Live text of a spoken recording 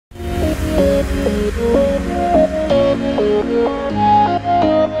Hey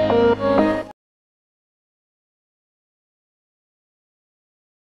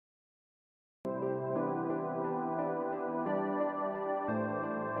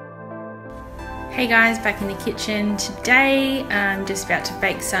guys, back in the kitchen today. I'm just about to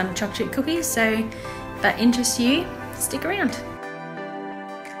bake some chocolate chip cookies, so if that interests you, stick around.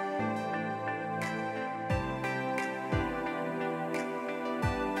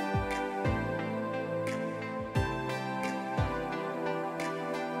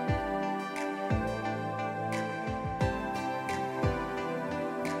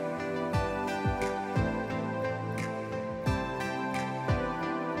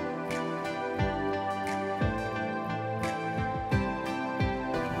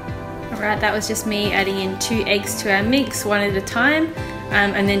 Alright, that was just me adding in 2 eggs to our mix, one at a time,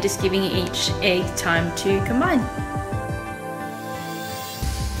 and then just giving each egg time to combine.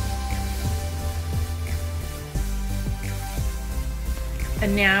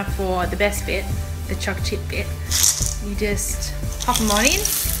 And now for the best bit, the chocolate chip bit. You just pop them on in,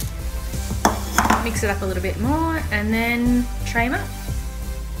 mix it up a little bit more, and then tray them up.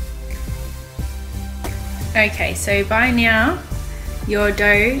 Okay, so by now, your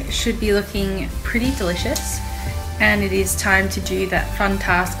dough should be looking pretty delicious, and it is time to do that fun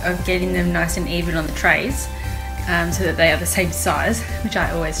task of getting them nice and even on the trays so that they are the same size, which I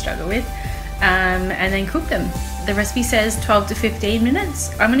always struggle with, and then cook them. The recipe says 12 to 15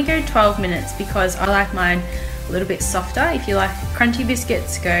 minutes. I'm going to go 12 minutes because I like mine a little bit softer. If you like crunchy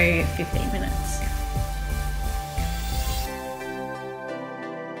biscuits, go 15 minutes.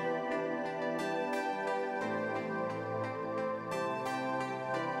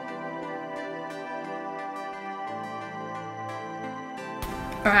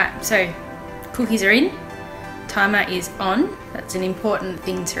 Alright, so cookies are in, timer is on. That's an important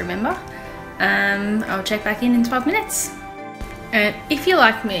thing to remember. I'll check back in 12 minutes. And if you're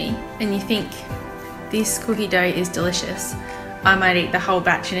like me and you think this cookie dough is delicious, I might eat the whole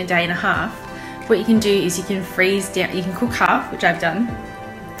batch in a day and a half. What you can do is you can freeze down, you can cook half, which I've done,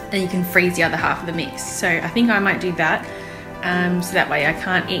 and you can freeze the other half of the mix. So I think I might do that, so that way I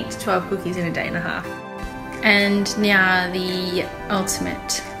can't eat 12 cookies in a day and a half. And now the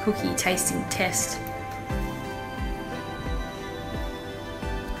ultimate cookie tasting test.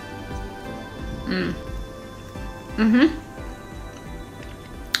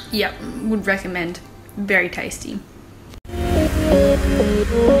 Yep, would recommend. Very tasty.